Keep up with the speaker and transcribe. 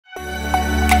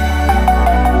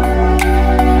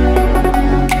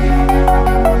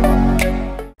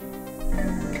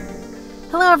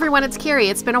Hello everyone, it's Keri.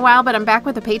 It's been a while, but I'm back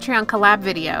with a Patreon collab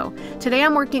video. Today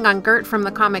I'm working on Gert from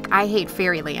the comic I Hate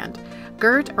Fairyland.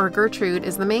 Gert, or Gertrude,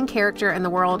 is the main character in the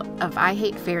world of I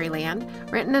Hate Fairyland,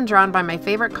 written and drawn by my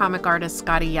favorite comic artist,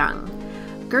 Keriann.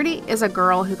 Gertie is a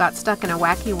girl who got stuck in a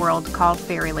wacky world called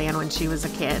Fairyland when she was a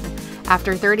kid.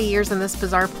 After 30 years in this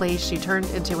bizarre place, she turned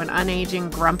into an unaging,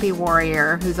 grumpy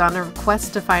warrior who's on a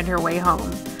quest to find her way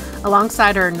home.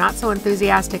 Alongside her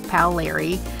not-so-enthusiastic pal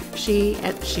Larry, she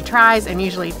tries and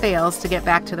usually fails to get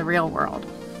back to the real world.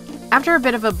 After a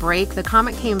bit of a break, the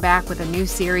comic came back with a new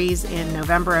series in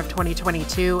November of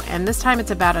 2022, and this time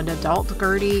it's about an adult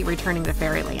Gertie returning to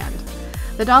Fairyland.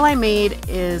 The doll I made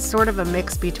is sort of a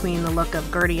mix between the look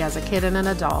of Gertie as a kid and an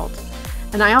adult,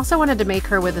 and I also wanted to make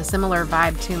her with a similar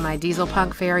vibe to my Diesel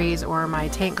Punk fairies or my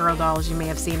Tank Girl dolls you may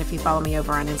have seen if you follow me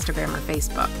over on Instagram or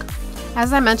Facebook.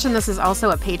 As I mentioned, this is also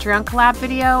a Patreon collab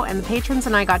video, and the patrons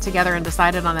and I got together and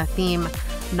decided on a theme,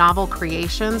 novel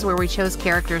creations, where we chose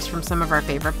characters from some of our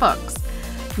favorite books.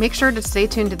 Make sure to stay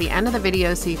tuned to the end of the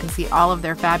video so you can see all of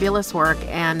their fabulous work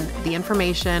and the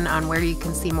information on where you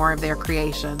can see more of their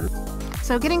creations.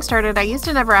 So getting started, I used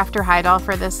an Ever After High doll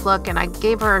for this look, and I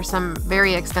gave her some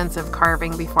very extensive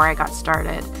carving before I got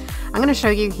started. I'm going to show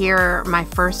you here my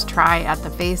first try at the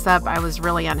face up. I was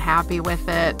really unhappy with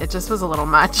it. It just was a little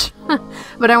much.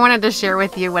 But I wanted to share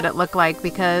with you what it looked like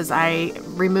because I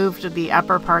removed the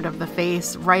upper part of the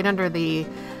face right under the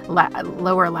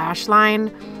lower lash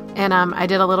line. And I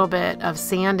did a little bit of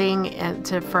sanding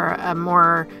for a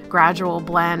more gradual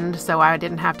blend so I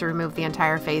didn't have to remove the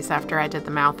entire face after I did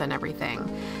the mouth and everything.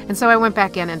 And so I went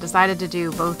back in and decided to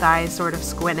do both eyes sort of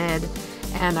squinted,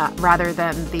 and rather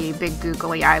than the big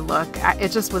googly eye look.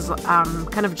 It just was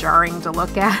kind of jarring to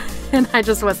look at, and I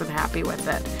just wasn't happy with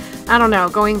it. I don't know,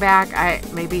 going back,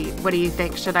 what do you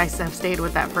think? Should I have stayed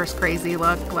with that first crazy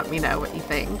look? Let me know what you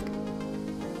think.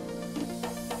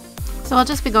 So I'll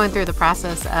just be going through the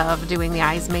process of doing the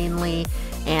eyes mainly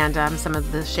and some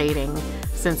of the shading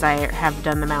since I have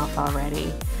done the mouth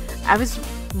already. I was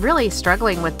really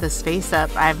struggling with this face up.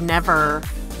 I've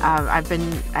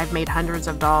made hundreds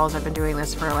of dolls. I've been doing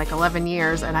this for like 11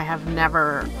 years and I have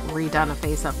never redone a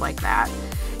face up like that.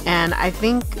 And I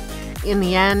think in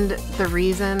the end, the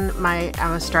reason I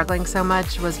was struggling so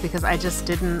much was because I just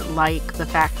didn't like the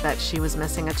fact that she was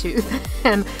missing a tooth.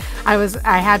 And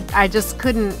I just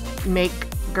couldn't make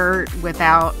Gert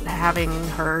without having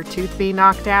her tooth be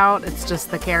knocked out. It's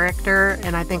just the character,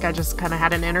 and I think I just kind of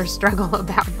had an inner struggle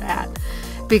about that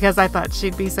because I thought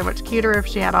she'd be so much cuter if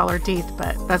she had all her teeth,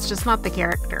 but that's just not the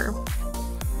character.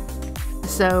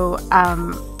 So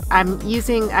I'm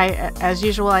using, as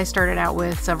usual, I started out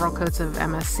with several coats of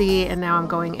MSC, and now I'm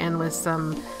going in with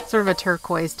some sort of a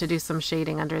turquoise to do some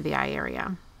shading under the eye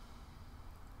area.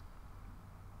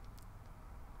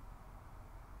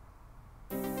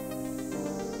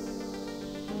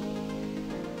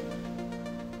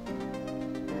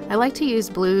 I like to use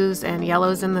blues and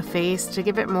yellows in the face to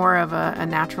give it more of a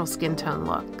natural skin tone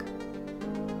look.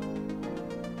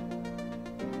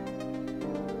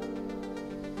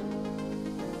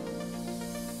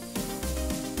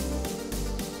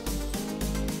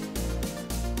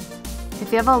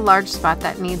 If you have a large spot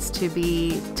that needs to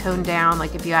be toned down,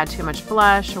 like if you add too much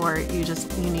blush or you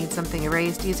need something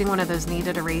erased, using one of those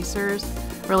kneaded erasers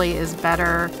really is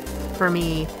better for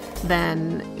me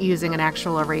than using an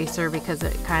actual eraser because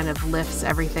it kind of lifts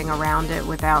everything around it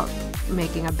without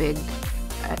making a big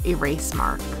erase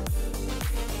mark.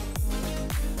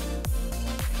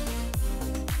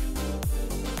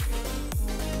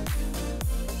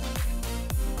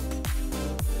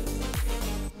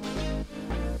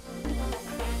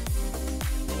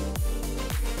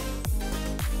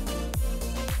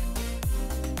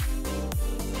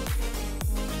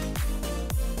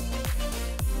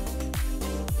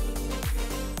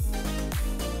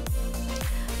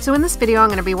 So in this video, I'm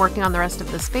going to be working on the rest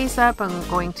of this face up. I'm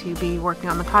going to be working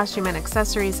on the costume and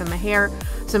accessories and the hair.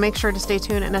 So make sure to stay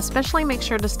tuned, and especially make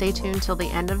sure to stay tuned till the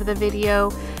end of the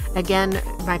video. Again,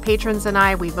 my patrons and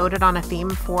I, we voted on a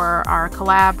theme for our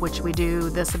collab, which we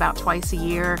do this about twice a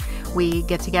year. We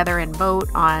get together and vote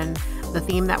on the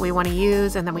theme that we want to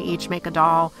use, and then we each make a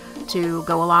doll to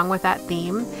go along with that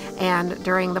theme. And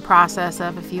during the process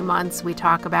of a few months, we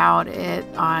talk about it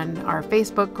on our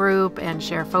Facebook group and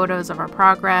share photos of our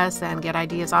progress and get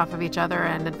ideas off of each other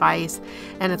and advice,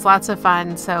 and it's lots of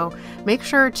fun. So make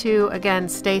sure to, again,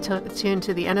 stay tuned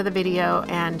to the end of the video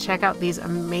and check out these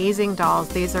amazing dolls.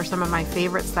 These are some of my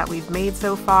favorites that we've made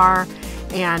so far,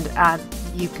 and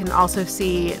you can also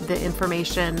see the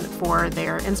information for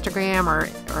their Instagram or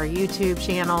YouTube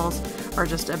channels, or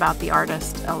just about the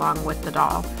artist along with the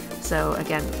doll. So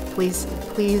again, please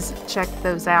check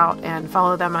those out and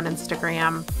follow them on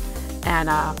Instagram, and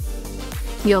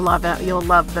you'll love it. You'll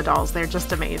love the dolls. They're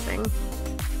just amazing.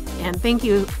 And thank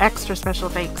you, extra special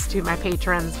thanks to my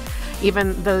patrons,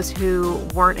 even those who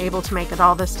weren't able to make it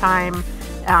all this time.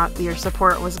 Your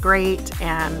support was great,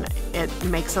 and it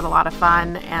makes it a lot of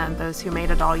fun. And those who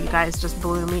made it all, you guys just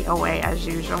blew me away as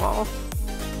usual.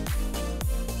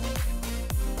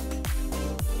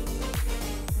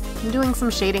 I'm doing some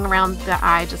shading around the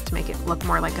eye just to make it look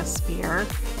more like a sphere,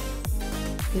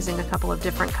 using a couple of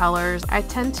different colors. I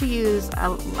tend to use a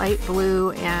light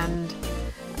blue and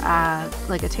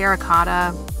like a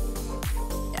terracotta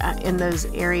in those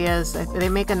areas. They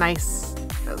make a nice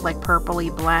like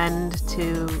purpley blend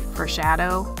for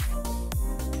shadow.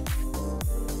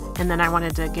 And then I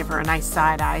wanted to give her a nice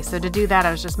side eye. So to do that,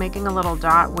 I was just making a little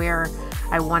dot where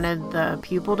I wanted the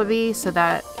pupil to be, so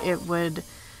that it would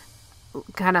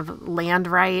kind of land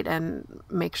right and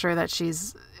make sure that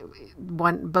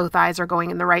both eyes are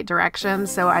going in the right direction.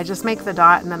 So I just make the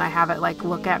dot, and then I have it like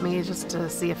look at me just to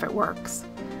see if it works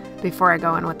before I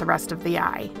go in with the rest of the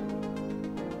eye.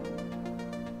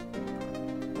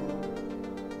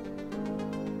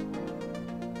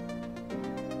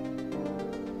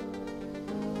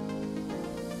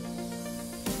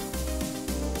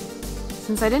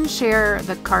 Since I didn't share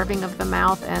the carving of the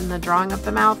mouth and the drawing of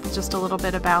the mouth, just a little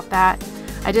bit about that.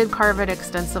 I did carve it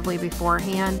extensively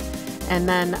beforehand, and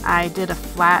then I did a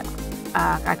flat,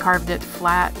 I carved it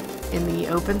flat in the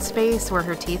open space where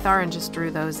her teeth are and just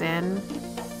drew those in.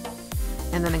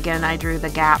 And then again, I drew the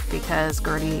gap because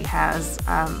Gertie has,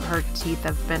 her teeth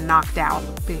have been knocked out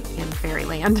in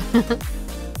Fairyland.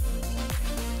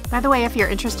 By the way, if you're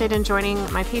interested in joining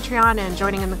my Patreon and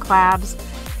joining in the collabs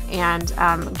and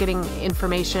getting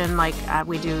information, like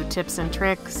we do tips and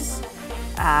tricks,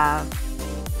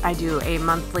 I do a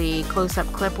monthly close-up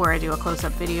clip where I do a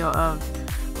close-up video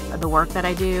of the work that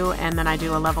I do, and then I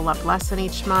do a level up lesson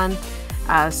each month.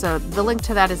 So the link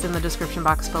to that is in the description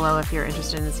box below if you're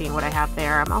interested in seeing what I have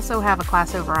there. I also have a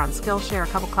class over on Skillshare, a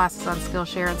couple classes on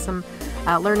Skillshare, and some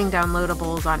learning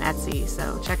downloadables on Etsy.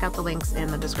 So check out the links in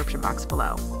the description box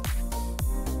below.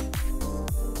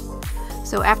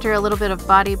 So after a little bit of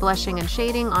body blushing and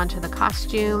shading onto the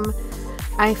costume,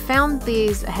 I found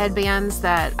these headbands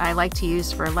that I like to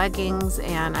use for leggings,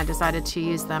 and I decided to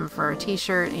use them for a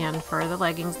t-shirt and for the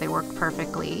leggings. They work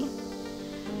perfectly.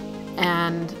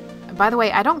 And by the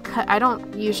way, I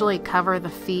don't usually cover the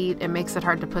feet. It makes it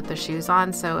hard to put the shoes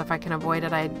on, so if I can avoid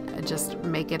it, I just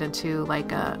make it into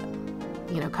like a,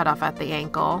 cut off at the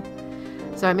ankle.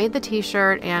 So I made the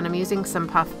t-shirt, and I'm using some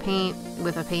puff paint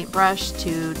with a paintbrush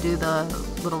to do the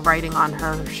little writing on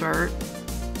her shirt.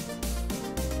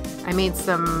 I made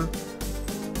some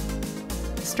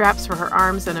straps for her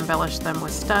arms and embellished them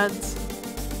with studs.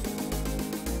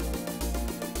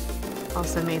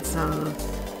 Also made some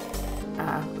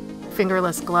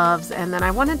fingerless gloves, and then I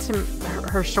wanted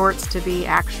her shorts to be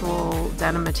actual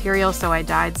denim material, so I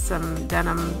dyed some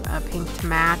denim pink to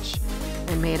match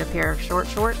and made a pair of short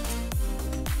shorts.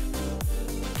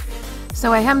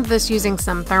 So I hemmed this using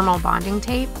some thermal bonding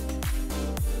tape,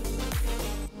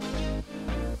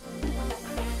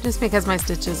 just because my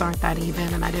stitches aren't that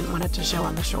even and I didn't want it to show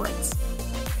on the shorts.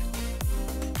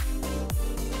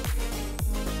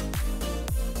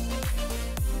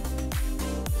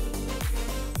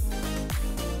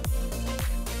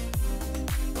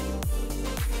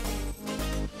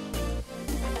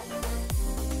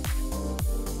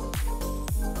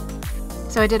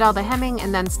 So I did all the hemming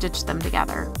and then stitched them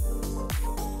together.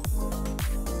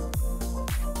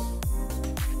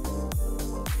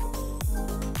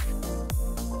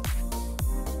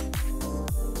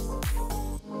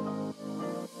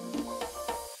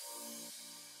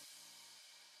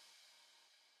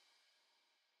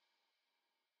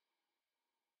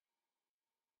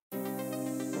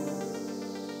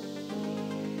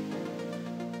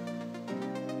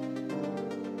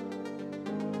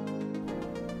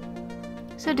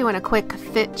 So doing a quick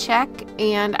fit check,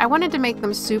 and I wanted to make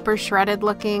them super shredded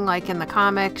looking, like in the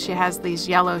comic. She has these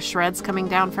yellow shreds coming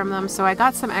down from them, so I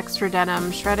got some extra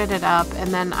denim, shredded it up,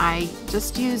 and then I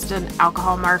just used an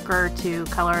alcohol marker to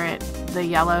color it the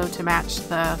yellow to match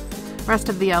the rest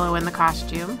of the yellow in the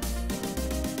costume.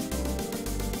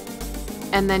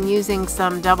 And then using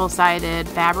some double-sided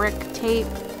fabric tape,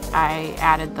 I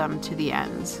added them to the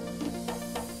ends.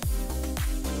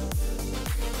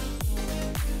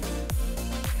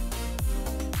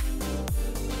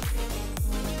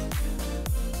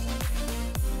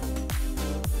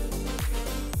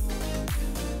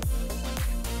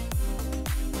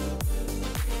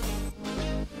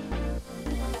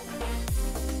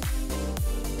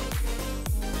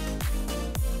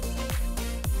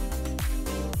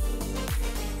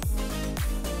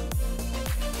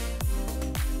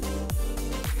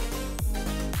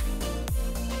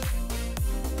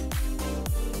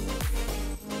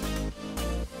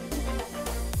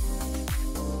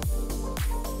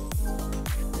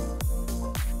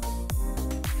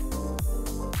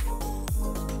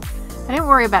 I didn't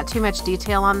worry about too much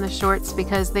detail on the shorts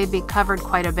because they'd be covered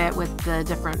quite a bit with the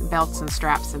different belts and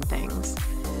straps and things.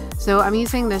 So I'm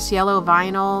using this yellow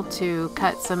vinyl to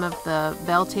cut some of the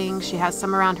belting. She has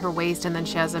some around her waist, and then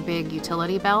she has a big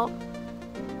utility belt.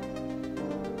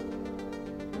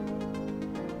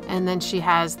 And then she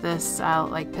has this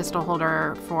like pistol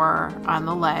holder for on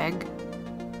the leg.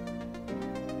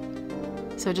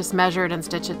 So just measure it and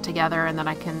stitch it together, and then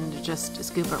I can just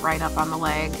scoop it right up on the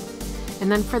leg.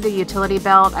 And then for the utility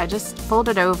belt, I just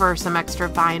folded over some extra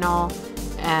vinyl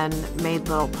and made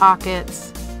little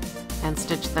pockets and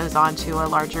stitched those onto a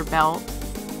larger belt.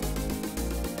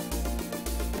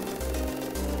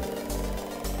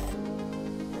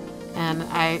 And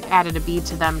I added a bead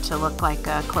to them to look like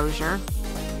a closure.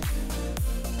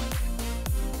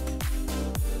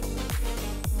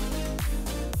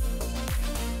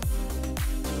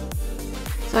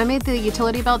 So I made the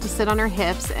utility belt to sit on her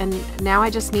hips, and now I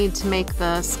just need to make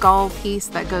the skull piece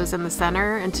that goes in the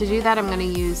center. And to do that, I'm going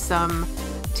to use some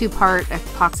 2-part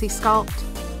epoxy sculpt.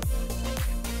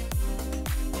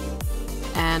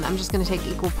 And I'm just going to take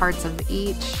equal parts of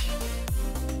each.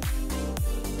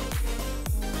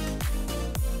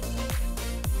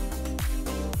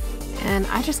 And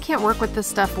I just can't work with this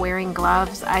stuff wearing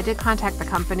gloves. I did contact the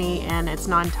company, and it's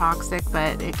non-toxic,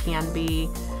 but it can be,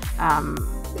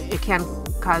 it can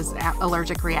cause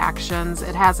allergic reactions.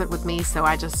 It has it with me, so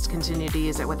I just continue to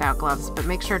use it without gloves. But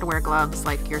make sure to wear gloves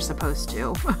like you're supposed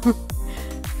to.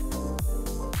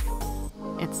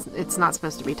 It's not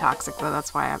supposed to be toxic, though.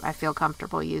 That's why I feel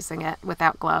comfortable using it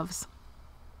without gloves.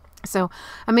 So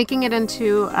I'm making it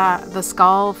into the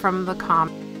skull from the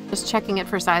comic, just checking it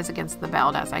for size against the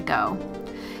belt as I go.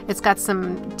 It's got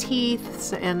some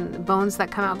teeth and bones that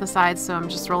come out the sides, so I'm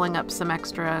just rolling up some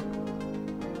extra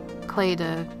clay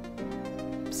to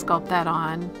sculpt that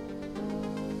on.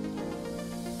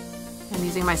 I'm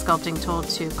using my sculpting tool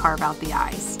to carve out the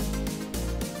eyes.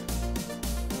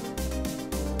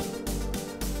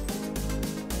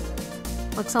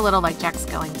 Looks a little like Jack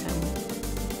Skellington.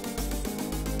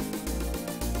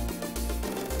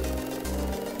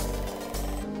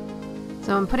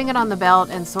 So I'm putting it on the belt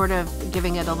and sort of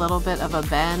giving it a little bit of a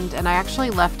bend, and I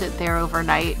actually left it there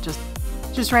overnight,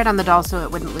 just right on the doll so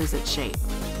it wouldn't lose its shape.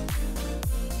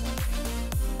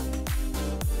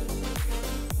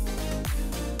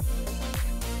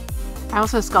 I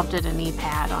also sculpted a knee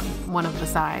pad on one of the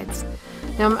sides.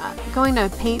 Now I'm going to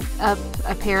paint up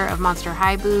a pair of Monster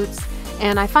High boots,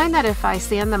 and I find that if I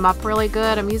sand them up really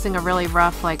good, I'm using a really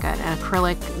rough, like an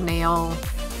acrylic nail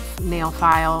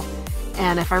file,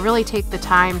 and if I really take the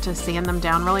time to sand them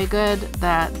down really good,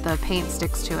 that the paint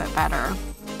sticks to it better.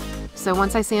 So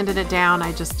once I sanded it down,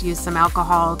 I just used some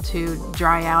alcohol to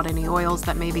dry out any oils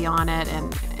that may be on it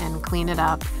and clean it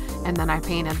up, and then I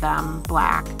painted them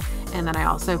black. And then I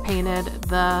also painted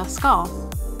the skull.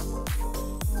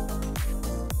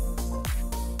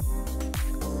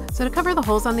 So to cover the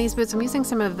holes on these boots, I'm using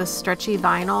some of the stretchy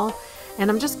vinyl, and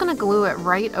I'm just going to glue it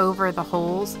right over the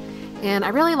holes. And I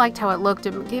really liked how it looked.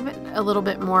 It gave it a little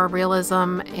bit more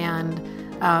realism and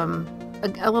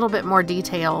a little bit more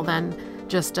detail than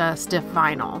just a stiff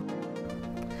vinyl.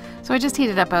 So I just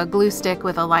heated up a glue stick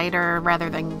with a lighter rather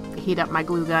than heat up my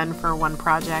glue gun for one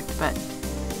project, but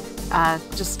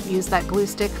just used that glue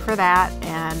stick for that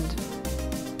and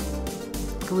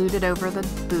glued it over the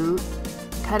boot,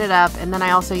 cut it up, and then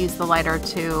I also used the lighter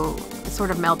to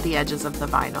sort of melt the edges of the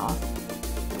vinyl.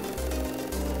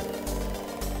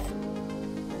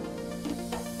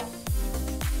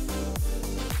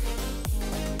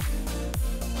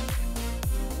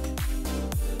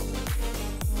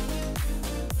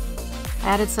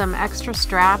 I added some extra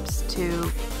straps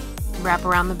to wrap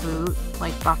around the boot,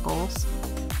 like buckles,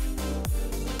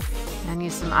 and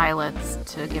use some eyelets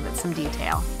to give it some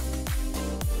detail.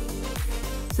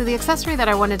 So the accessory that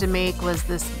I wanted to make was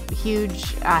this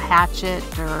huge hatchet,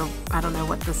 or I don't know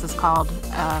what this is called.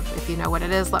 If you know what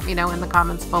it is, let me know in the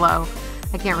comments below.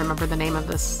 I can't remember the name of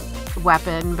this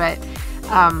weapon, but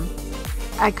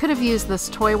I could have used this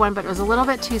toy one, but it was a little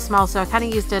bit too small, so I kind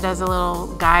of used it as a little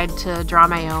guide to draw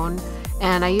my own.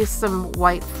 And I used some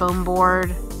white foam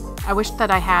board. I wish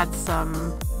that I had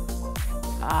some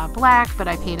black, but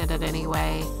I painted it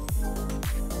anyway.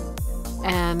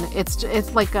 And it's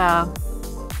just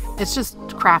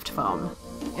craft foam,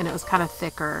 and it was kind of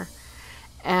thicker.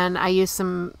 And I used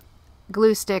some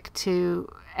glue stick to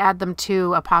add them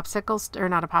to a popsicle, or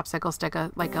not a popsicle stick,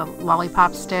 like a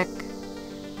lollipop stick.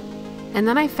 And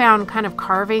then I found kind of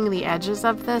carving the edges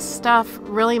of this stuff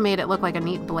really made it look like a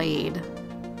neat blade.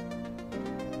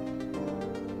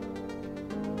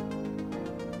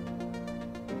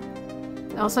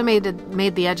 also made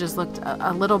the edges look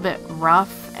a little bit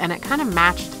rough, and it kind of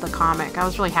matched the comic. I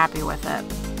was really happy with it.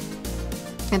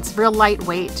 It's real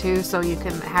lightweight too, so you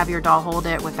can have your doll hold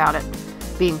it without it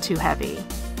being too heavy.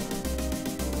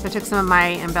 So I took some of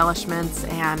my embellishments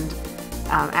and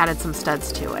added some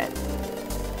studs to it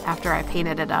after I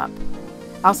painted it up.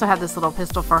 I also had this little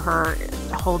pistol for her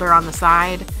holder on the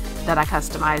side that I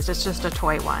customized. It's just a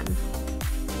toy one.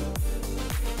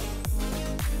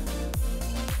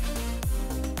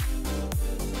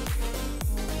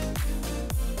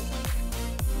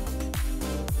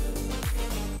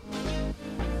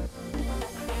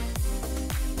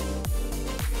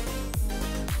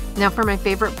 Now for my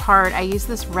favorite part, I use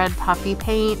this red puffy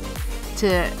paint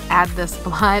to add this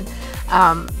blood.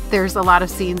 There's a lot of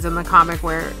scenes in the comic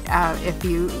where if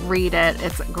you read it,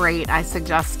 it's great. I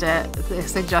suggest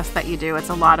that you do. It's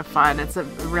a lot of fun. It's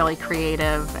really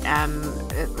creative, and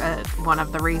one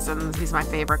of the reasons he's my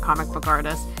favorite comic book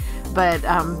artist. But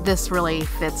this really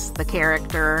fits the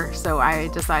character, so I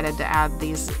decided to add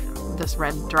this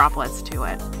red droplets to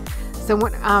it. So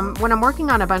when I'm working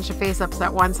on a bunch of face-ups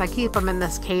at once, I keep them in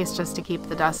this case just to keep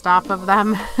the dust off of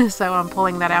them. So I'm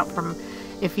pulling that out from,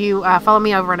 if you follow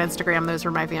me over on Instagram, those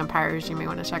are my vampires. You may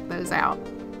want to check those out.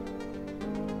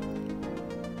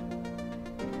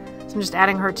 So I'm just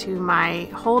adding her to my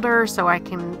holder so I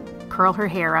can curl her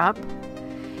hair up.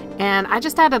 And I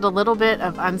just added a little bit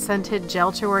of unscented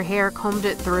gel to her hair, combed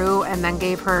it through, and then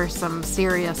gave her some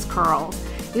serious curls.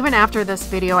 Even after this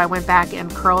video, I went back and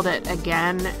curled it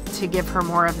again to give her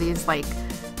more of these like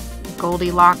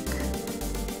Goldilocks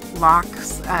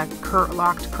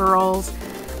locked curls,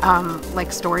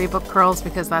 like storybook curls,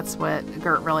 because that's what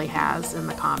Gert really has in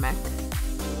the comic.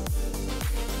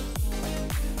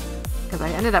 Because I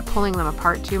ended up pulling them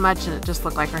apart too much and it just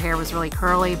looked like her hair was really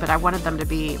curly, but I wanted them to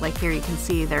be like, here you can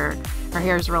see her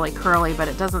hair is really curly, but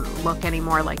it doesn't look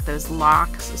anymore like those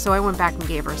locks. So I went back and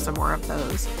gave her some more of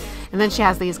those. And then she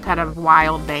has these kind of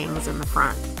wild bangs in the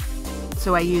front.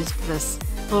 So I used this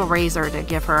little razor to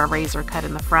give her a razor cut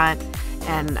in the front,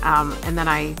 and then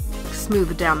I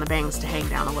smoothed down the bangs to hang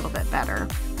down a little bit better.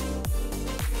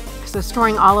 So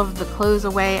storing all of the clothes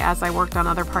away as I worked on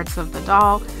other parts of the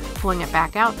doll, pulling it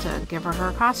back out to give her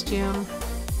her costume.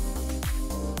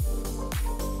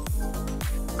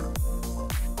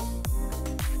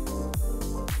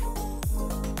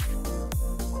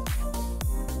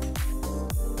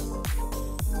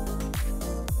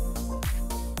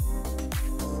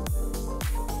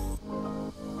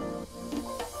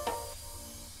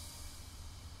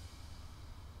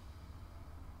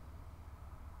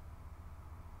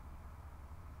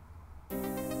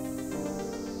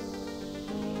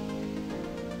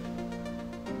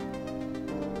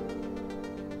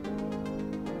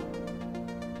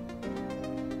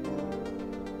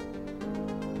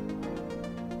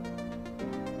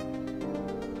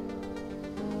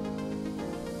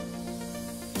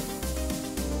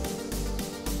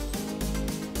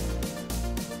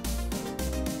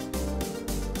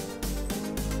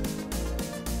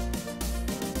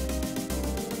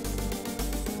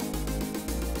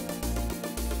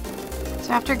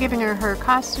 So after giving her her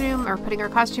costume, or putting her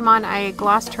costume on, I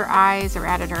glossed her eyes, or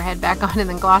added her head back on, and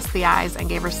then glossed the eyes and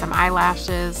gave her some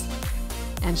eyelashes,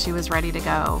 and she was ready to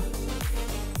go.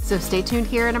 So stay tuned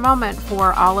here in a moment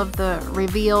for all of the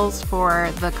reveals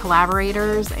for the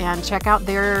collaborators, and check out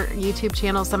their YouTube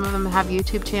channels. Some of them have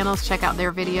YouTube channels. Check out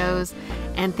their videos,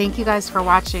 and thank you guys for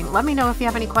watching. Let me know if you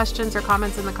have any questions or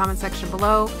comments in the comment section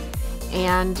below.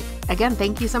 And again,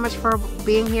 thank you so much for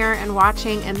being here and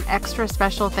watching, and extra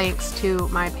special thanks to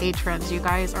my patrons. You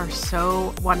guys are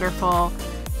so wonderful.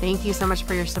 Thank you so much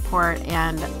for your support,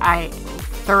 and I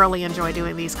thoroughly enjoy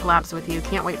doing these collabs with you.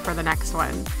 Can't wait for the next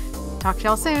one. Talk to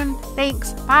y'all soon.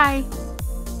 Thanks. Bye.